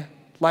loving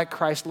like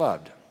Christ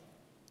loved?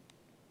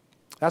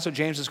 That's what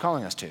James is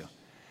calling us to.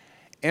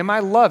 Am I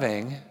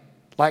loving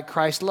like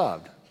Christ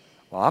loved?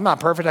 Well, I'm not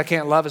perfect. I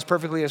can't love as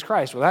perfectly as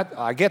Christ. Well,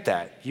 I get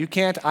that. You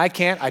can't, I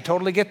can't. I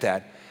totally get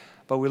that.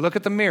 But we look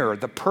at the mirror,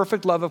 the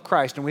perfect love of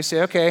Christ, and we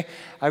say, okay,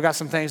 I've got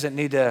some things that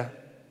need to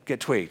get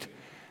tweaked.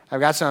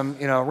 I've got some,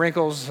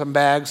 wrinkles, some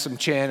bags, some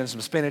chin, and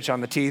some spinach on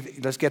the teeth.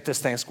 Let's get this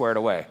thing squared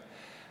away.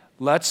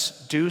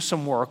 Let's do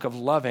some work of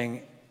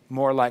loving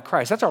more like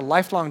Christ. That's our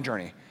lifelong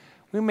journey.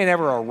 We may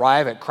never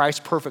arrive at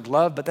Christ's perfect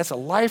love, but that's a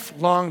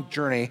lifelong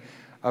journey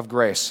of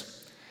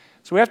grace.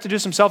 So we have to do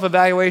some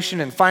self-evaluation,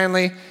 and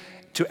finally,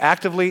 to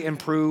actively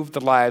improve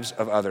the lives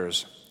of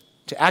others.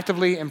 To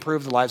actively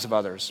improve the lives of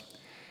others.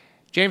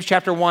 James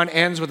chapter 1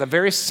 ends with a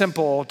very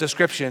simple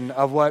description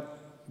of what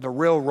the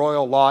real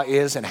royal law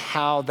is and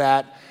how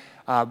that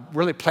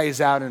really plays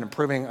out in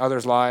improving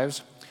others'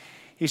 lives.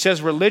 He says,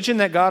 religion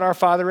that God our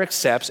Father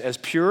accepts as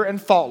pure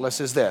and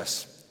faultless is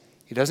this.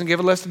 He doesn't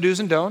give a list of do's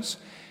and don'ts.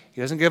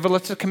 He doesn't give a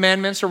list of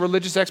commandments or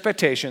religious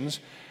expectations.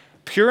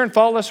 Pure and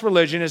faultless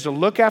religion is to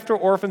look after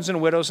orphans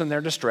and widows in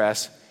their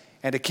distress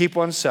and to keep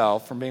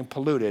oneself from being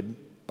polluted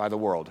by the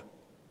world.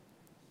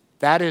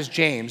 That is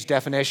James'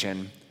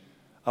 definition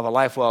of a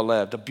life well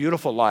lived, a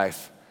beautiful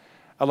life,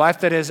 a life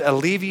that is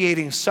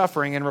alleviating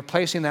suffering and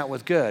replacing that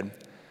with good,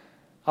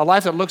 a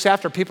life that looks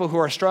after people who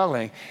are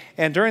struggling.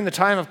 And during the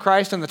time of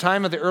Christ and the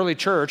time of the early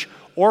church,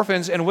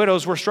 orphans and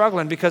widows were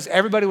struggling because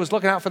everybody was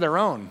looking out for their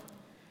own.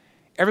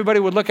 Everybody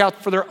would look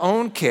out for their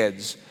own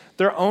kids,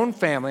 their own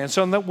family. And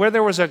so where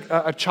there was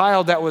a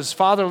child that was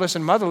fatherless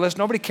and motherless,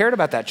 nobody cared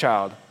about that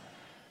child.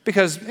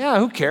 Because,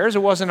 who cares?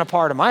 It wasn't a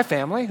part of my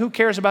family. Who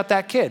cares about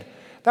that kid?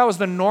 That was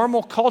the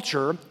normal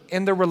culture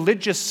in the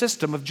religious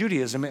system of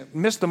Judaism. It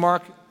missed the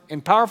mark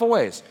in powerful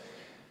ways.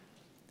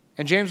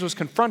 And James was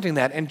confronting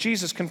that, and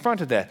Jesus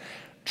confronted that.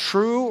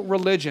 True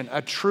religion,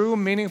 a true,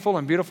 meaningful,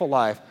 and beautiful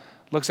life,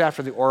 looks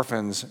after the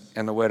orphans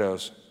and the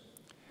widows.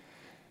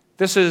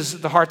 This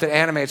is the heart that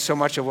animates so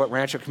much of what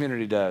Rancho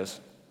Community does.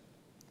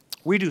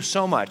 We do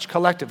so much,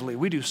 collectively,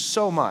 we do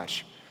so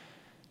much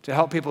to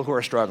help people who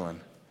are struggling.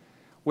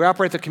 We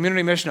operate the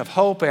community mission of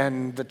Hope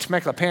and the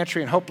Temecula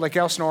Pantry and Hope Lake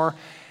Elsinore,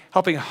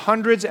 helping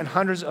hundreds and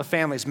hundreds of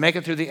families make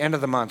it through the end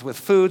of the month with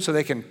food so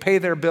they can pay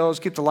their bills,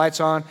 keep the lights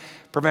on,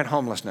 prevent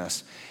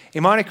homelessness.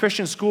 Imani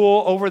Christian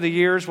School, over the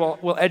years,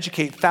 will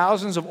educate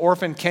thousands of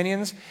orphan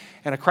Kenyans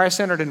in a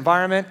Christ-centered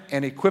environment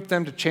and equip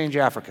them to change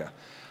Africa.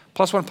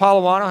 Plus One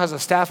Palawano has a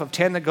staff of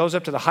 10 that goes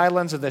up to the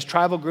highlands of this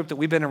tribal group that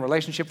we've been in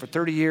relationship for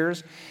 30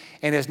 years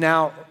and is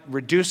now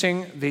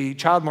reducing the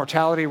child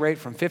mortality rate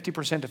from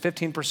 50% to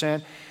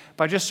 15%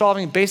 by just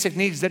solving basic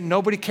needs that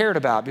nobody cared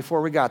about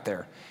before we got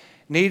there.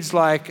 Needs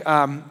like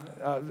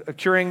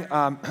curing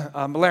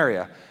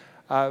malaria,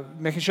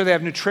 making sure they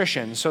have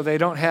nutrition so they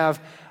don't have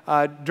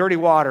dirty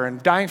water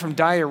and dying from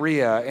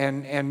diarrhea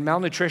and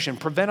malnutrition,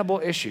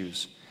 preventable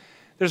issues.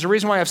 There's a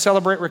reason why I have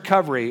Celebrate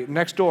Recovery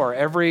next door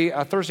every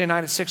Thursday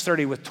night at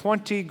 6:30 with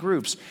 20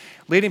 groups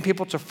leading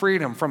people to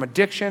freedom from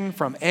addiction,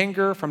 from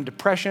anger, from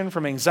depression,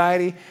 from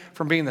anxiety,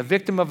 from being the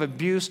victim of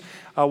abuse,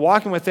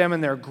 walking with them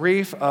in their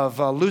grief of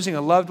losing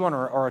a loved one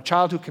or a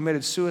child who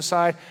committed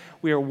suicide.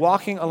 We are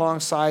walking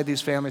alongside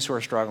these families who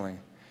are struggling.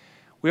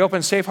 We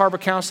opened Safe Harbor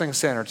Counseling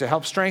Center to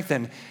help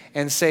strengthen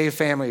and save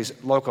families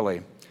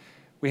locally.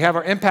 We have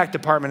our impact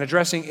department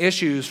addressing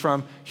issues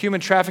from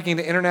human trafficking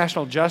to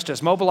international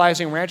justice,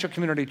 mobilizing Rancho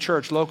Community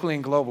Church locally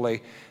and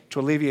globally to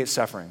alleviate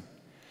suffering.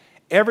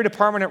 Every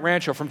department at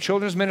Rancho, from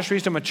children's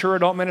ministries to mature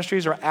adult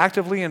ministries, are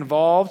actively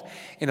involved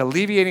in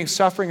alleviating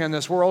suffering in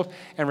this world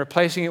and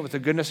replacing it with the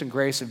goodness and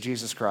grace of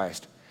Jesus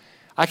Christ.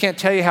 I can't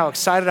tell you how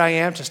excited I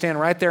am to stand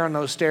right there on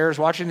those stairs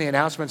watching the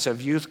announcements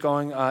of youth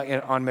going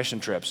on mission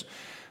trips.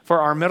 For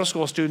our middle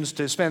school students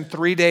to spend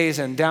 3 days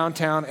in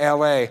downtown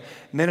LA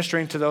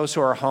ministering to those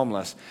who are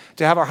homeless.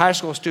 To have our high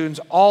school students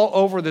all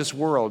over this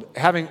world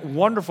having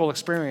wonderful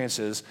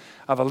experiences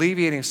of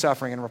alleviating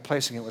suffering and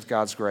replacing it with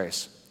God's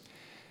grace.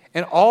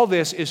 And all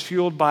this is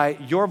fueled by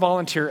your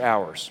volunteer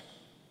hours.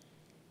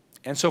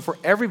 And so for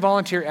every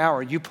volunteer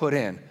hour you put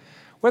in,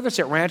 whether it's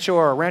at Rancho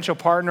or a Rancho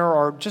partner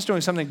or just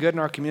doing something good in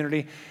our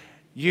community,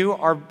 you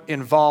are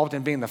involved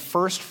in being the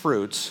first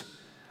fruits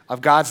of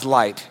God's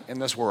light in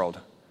this world,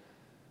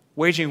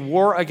 waging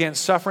war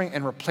against suffering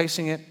and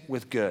replacing it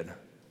with good.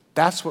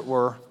 That's what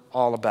we're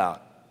all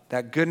about,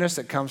 that goodness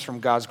that comes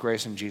from God's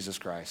grace in Jesus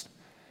Christ.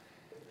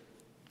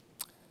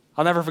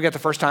 I'll never forget the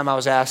first time I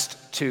was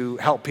asked to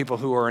help people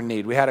who were in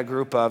need. We had a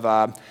group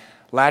of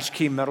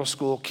latchkey middle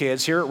school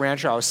kids here at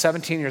Rancho. I was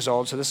 17 years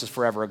old, so this is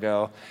forever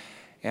ago.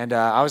 And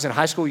I was in a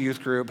high school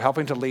youth group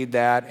helping to lead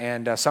that.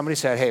 And somebody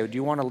said, hey, do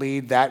you want to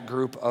lead that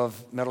group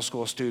of middle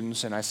school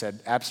students? And I said,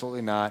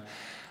 absolutely not.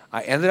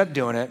 I ended up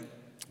doing it.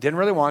 Didn't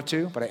really want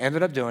to, but I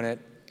ended up doing it.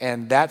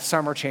 And that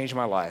summer changed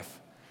my life.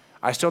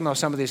 I still know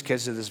some of these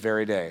kids to this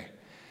very day.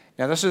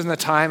 Now, this was in the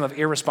time of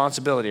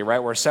irresponsibility, right,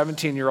 where a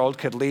 17-year-old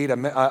could lead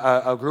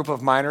a group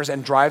of minors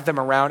and drive them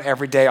around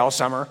every day all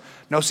summer.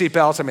 No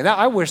seatbelts. I mean,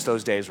 I wish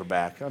those days were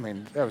back. I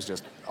mean, that was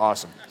just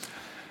awesome.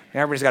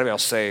 Everybody's got to be all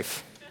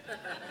safe.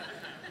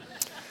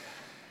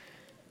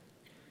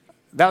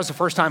 That was the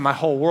first time my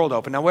whole world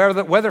opened. Now,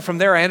 whether from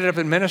there I ended up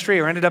in ministry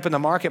or ended up in the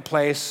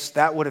marketplace,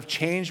 that would have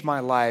changed my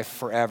life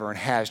forever and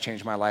has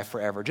changed my life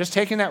forever. Just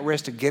taking that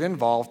risk to get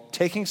involved,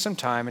 taking some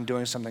time and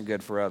doing something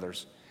good for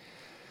others.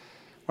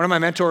 One of my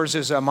mentors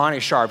is Monty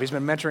Sharp. He's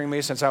been mentoring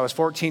me since I was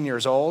 14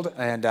 years old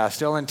and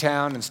still in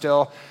town and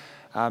still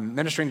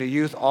ministering to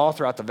youth all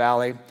throughout the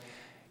valley.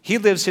 He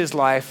lives his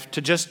life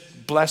to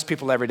just bless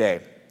people every day.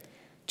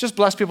 Just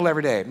bless people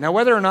every day. Now,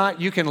 whether or not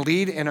you can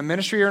lead in a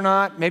ministry or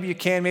not, maybe you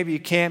can, maybe you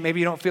can't,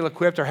 maybe you don't feel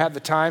equipped or have the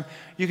time,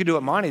 you can do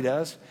what Monty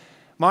does.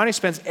 Monty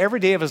spends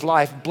every day of his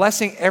life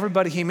blessing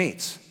everybody he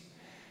meets.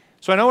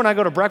 So I know when I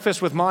go to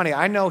breakfast with Monty,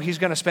 I know he's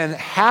going to spend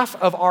half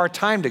of our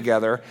time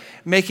together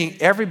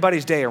making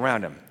everybody's day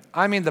around him.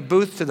 I mean, the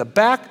booth to the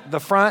back, the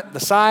front, the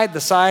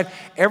side,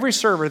 every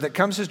server that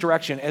comes his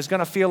direction is going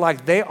to feel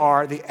like they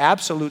are the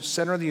absolute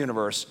center of the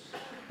universe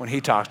when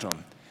he talks to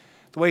them.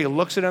 The way he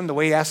looks at them, the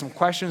way he asks them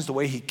questions, the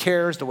way he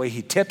cares, the way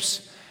he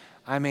tips.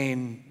 I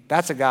mean,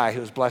 that's a guy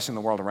who's blessing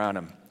the world around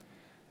him.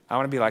 I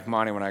want to be like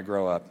Monty when I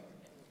grow up.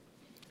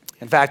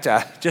 In fact,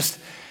 just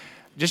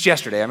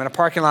yesterday, I'm in a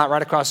parking lot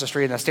right across the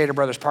street in the Stater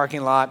Brothers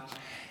parking lot,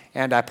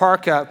 and I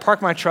park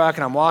my truck,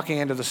 and I'm walking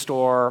into the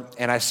store,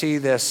 and I see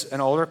an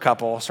older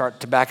couple start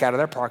to back out of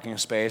their parking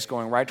space,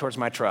 going right towards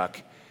my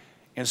truck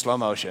in slow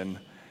motion.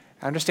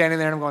 I'm just standing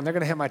there, and I'm going, they're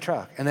going to hit my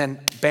truck. And then,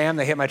 bam,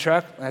 they hit my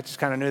truck. I just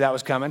kind of knew that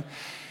was coming.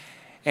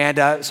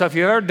 And so if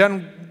you've ever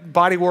done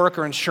body work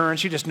or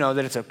insurance, you just know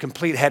that it's a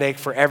complete headache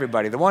for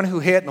everybody, the one who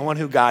hit and the one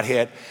who got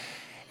hit.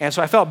 And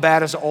so I felt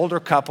bad as an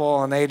older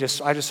couple, and I just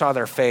saw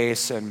their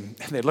face, and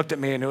they looked at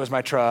me and knew it was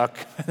my truck.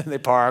 They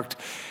parked,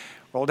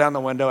 rolled down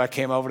the window. I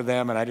came over to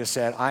them, and I just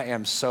said, I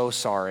am so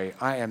sorry.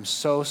 I am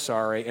so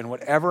sorry, and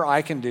whatever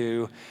I can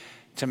do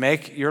to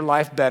make your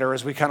life better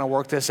as we kind of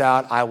work this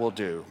out, I will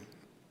do.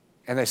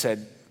 And they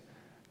said,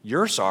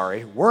 you're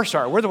sorry? We're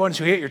sorry. We're the ones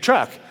who hit your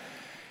truck.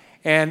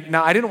 And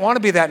now I didn't want to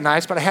be that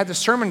nice, but I had the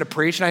sermon to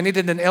preach, and I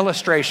needed an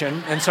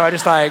illustration. And so I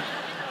just all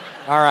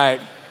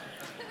right,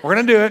 we're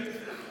going to do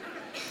it.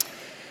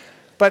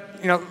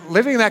 But,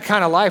 living that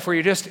kind of life where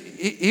you just,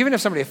 even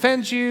if somebody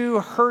offends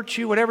you, hurts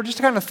you, whatever, just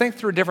to kind of think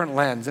through a different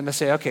lens and to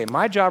say, okay,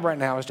 my job right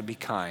now is to be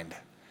kind.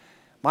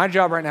 My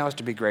job right now is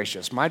to be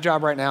gracious. My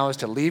job right now is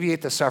to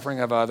alleviate the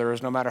suffering of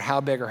others, no matter how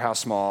big or how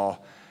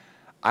small.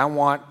 I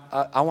want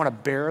to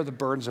bear the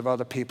burdens of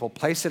other people,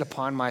 place it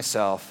upon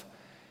myself,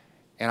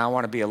 and I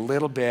want to be a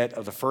little bit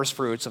of the first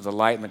fruits of the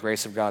light and the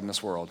grace of God in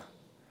this world.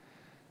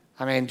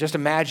 I mean, just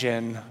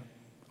imagine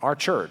our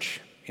church,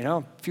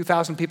 a few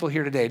thousand people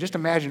here today. Just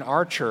imagine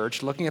our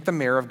church looking at the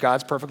mirror of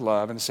God's perfect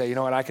love and say, you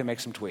know what, I can make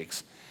some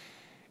tweaks.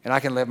 And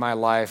I can live my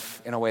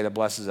life in a way that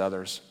blesses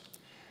others.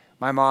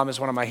 My mom is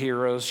one of my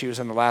heroes. She was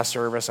in the last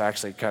service. I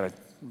actually cried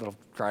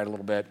a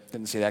little bit.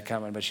 Didn't see that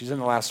coming, but she's in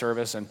the last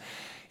service. And,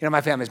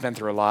 my family's been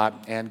through a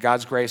lot, and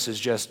God's grace has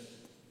just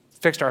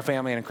fixed our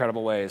family in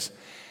incredible ways.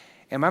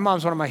 And my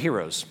mom's one of my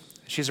heroes.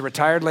 She's a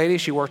retired lady.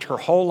 She worked her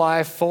whole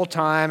life full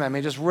time. I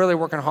mean, just really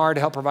working hard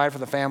to help provide for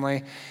the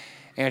family.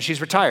 And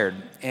she's retired,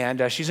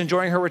 and she's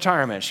enjoying her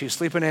retirement. She's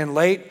sleeping in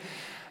late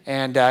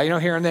and,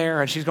 here and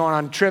there, and she's going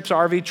on trips,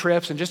 RV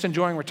trips, and just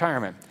enjoying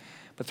retirement.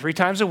 But 3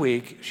 times a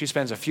week, she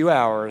spends a few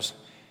hours,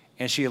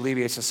 and she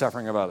alleviates the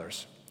suffering of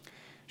others.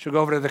 She'll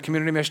go over to the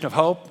Community Mission of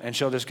Hope, and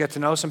she'll just get to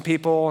know some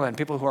people and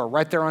people who are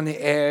right there on the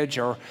edge,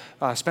 or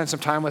spend some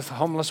time with a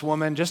homeless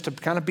woman just to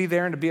kind of be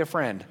there and to be a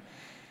friend.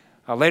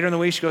 Later in the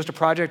week, she goes to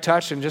Project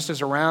Touch and just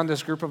is around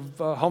this group of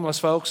homeless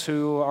folks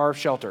who are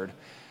sheltered.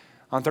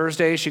 On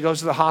Thursdays, she goes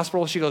to the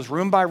hospital. She goes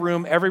room by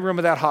room, every room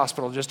of that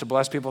hospital, just to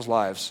bless people's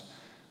lives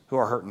who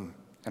are hurting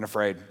and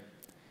afraid.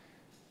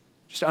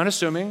 Just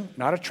unassuming,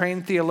 not a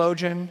trained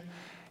theologian.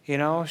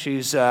 She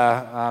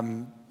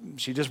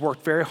just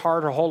worked very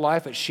hard her whole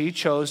life, but she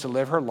chose to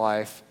live her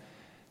life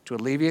to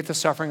alleviate the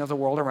suffering of the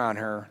world around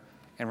her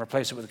and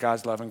replace it with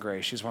God's love and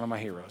grace. She's one of my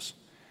heroes.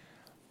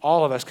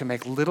 All of us can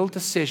make little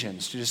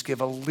decisions to just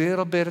give a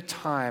little bit of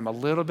time, a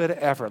little bit of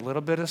effort, a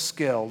little bit of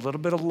skill, a little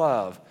bit of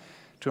love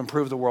to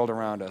improve the world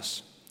around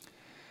us.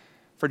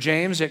 For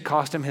James, it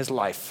cost him his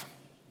life.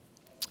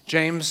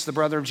 James, the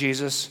brother of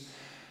Jesus,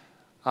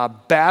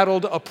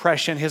 battled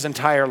oppression his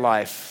entire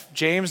life.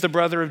 James, the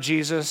brother of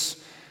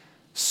Jesus,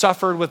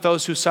 suffered with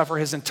those who suffer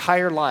his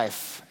entire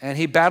life. And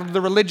he battled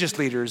the religious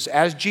leaders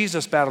as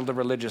Jesus battled the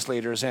religious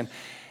leaders. And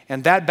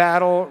And that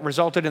battle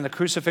resulted in the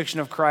crucifixion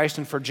of Christ,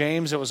 and for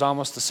James, it was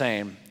almost the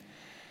same.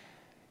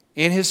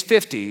 In his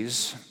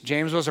 50s,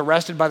 James was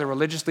arrested by the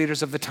religious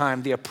leaders of the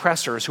time, the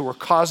oppressors who were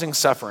causing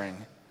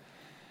suffering.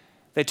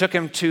 They took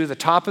him to the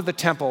top of the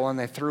temple and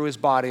they threw his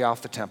body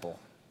off the temple.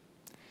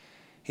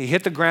 He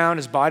hit the ground,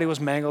 his body was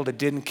mangled, it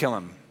didn't kill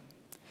him.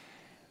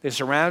 They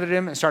surrounded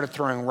him and started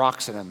throwing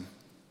rocks at him,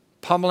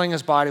 pummeling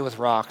his body with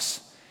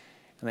rocks,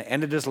 and they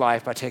ended his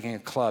life by taking a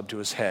club to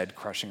his head,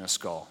 crushing his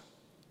skull.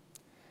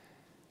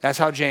 That's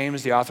how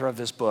James, the author of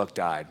this book,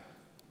 died.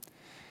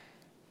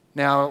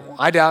 Now,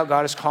 I doubt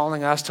God is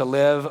calling us to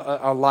live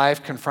a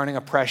life confronting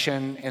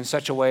oppression in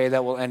such a way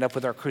that will end up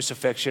with our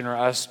crucifixion or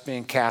us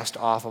being cast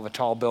off of a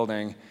tall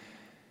building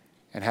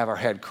and have our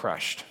head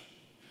crushed.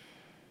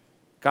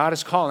 God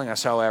is calling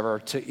us, however,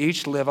 to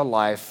each live a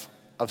life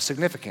of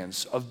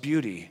significance, of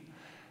beauty,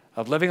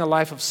 of living a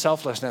life of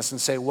selflessness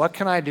and say, what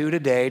can I do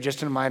today,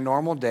 just in my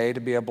normal day, to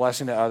be a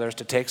blessing to others,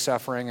 to take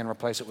suffering and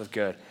replace it with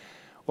good?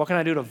 What can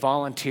I do to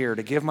volunteer,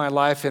 to give my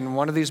life in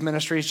one of these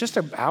ministries, just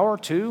an hour or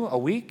two, a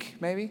week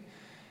maybe,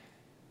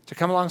 to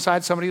come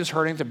alongside somebody who's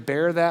hurting, to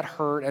bear that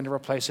hurt and to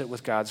replace it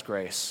with God's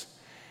grace?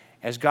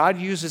 As God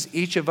uses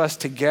each of us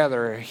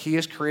together, he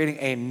is creating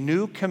a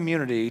new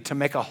community to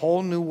make a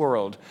whole new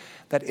world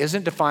that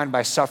isn't defined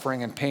by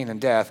suffering and pain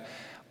and death,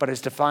 but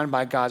is defined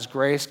by God's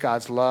grace,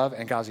 God's love,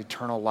 and God's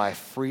eternal life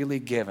freely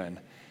given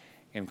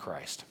in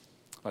Christ.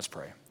 Let's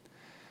pray.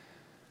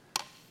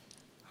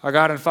 Our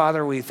God and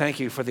Father, we thank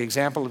you for the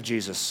example of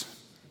Jesus,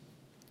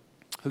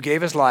 who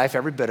gave his life,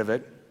 every bit of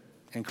it,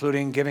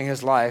 including giving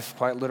his life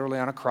quite literally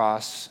on a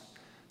cross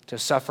to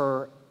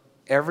suffer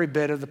every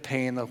bit of the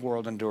pain the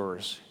world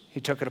endures.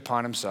 He took it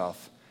upon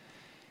himself.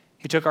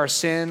 He took our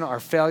sin, our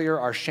failure,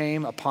 our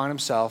shame upon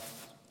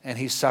himself, and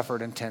he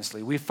suffered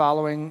intensely. We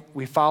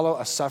follow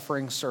a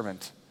suffering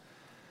servant.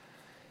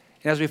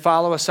 And as we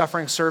follow a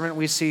suffering servant,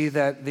 we see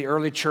that the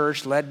early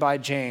church, led by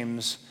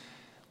James,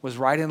 was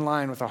right in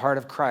line with the heart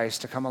of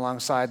Christ to come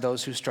alongside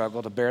those who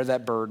struggle, to bear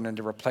that burden and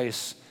to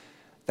replace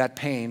that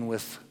pain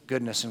with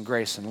goodness and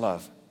grace and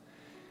love.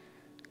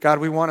 God,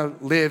 we want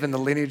to live in the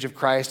lineage of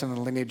Christ and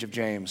the lineage of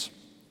James.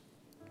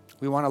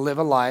 We want to live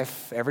a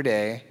life every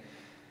day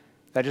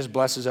that just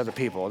blesses other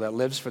people, that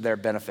lives for their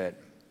benefit,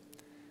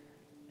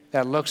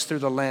 that looks through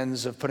the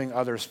lens of putting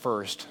others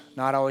first,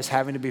 not always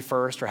having to be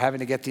first or having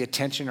to get the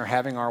attention or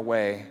having our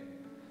way,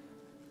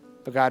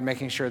 but God,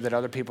 making sure that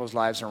other people's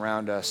lives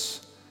around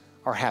us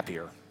are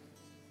happier,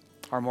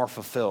 are more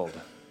fulfilled.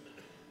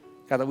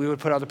 God, that we would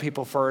put other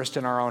people first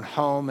in our own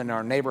home and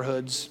our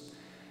neighborhoods,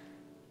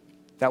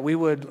 that we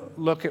would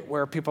look at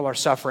where people are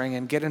suffering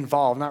and get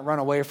involved, not run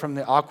away from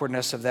the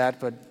awkwardness of that,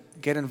 but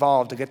get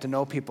involved to get to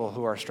know people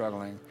who are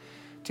struggling,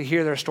 to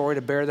hear their story,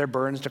 to bear their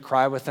burdens, to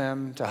cry with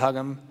them, to hug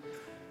them,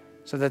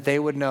 so that they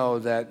would know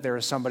that there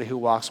is somebody who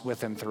walks with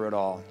them through it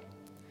all.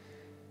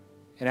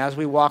 And as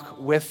we walk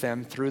with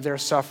them through their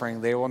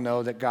suffering, they will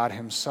know that God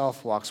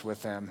himself walks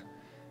with them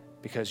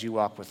because you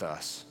walk with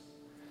us.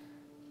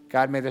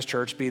 God, may this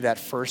church be that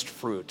first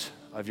fruit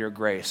of your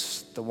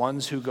grace, the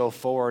ones who go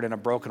forward in a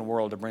broken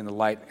world to bring the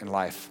light and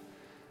life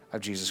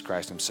of Jesus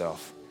Christ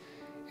himself.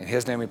 In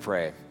his name we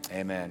pray,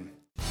 amen.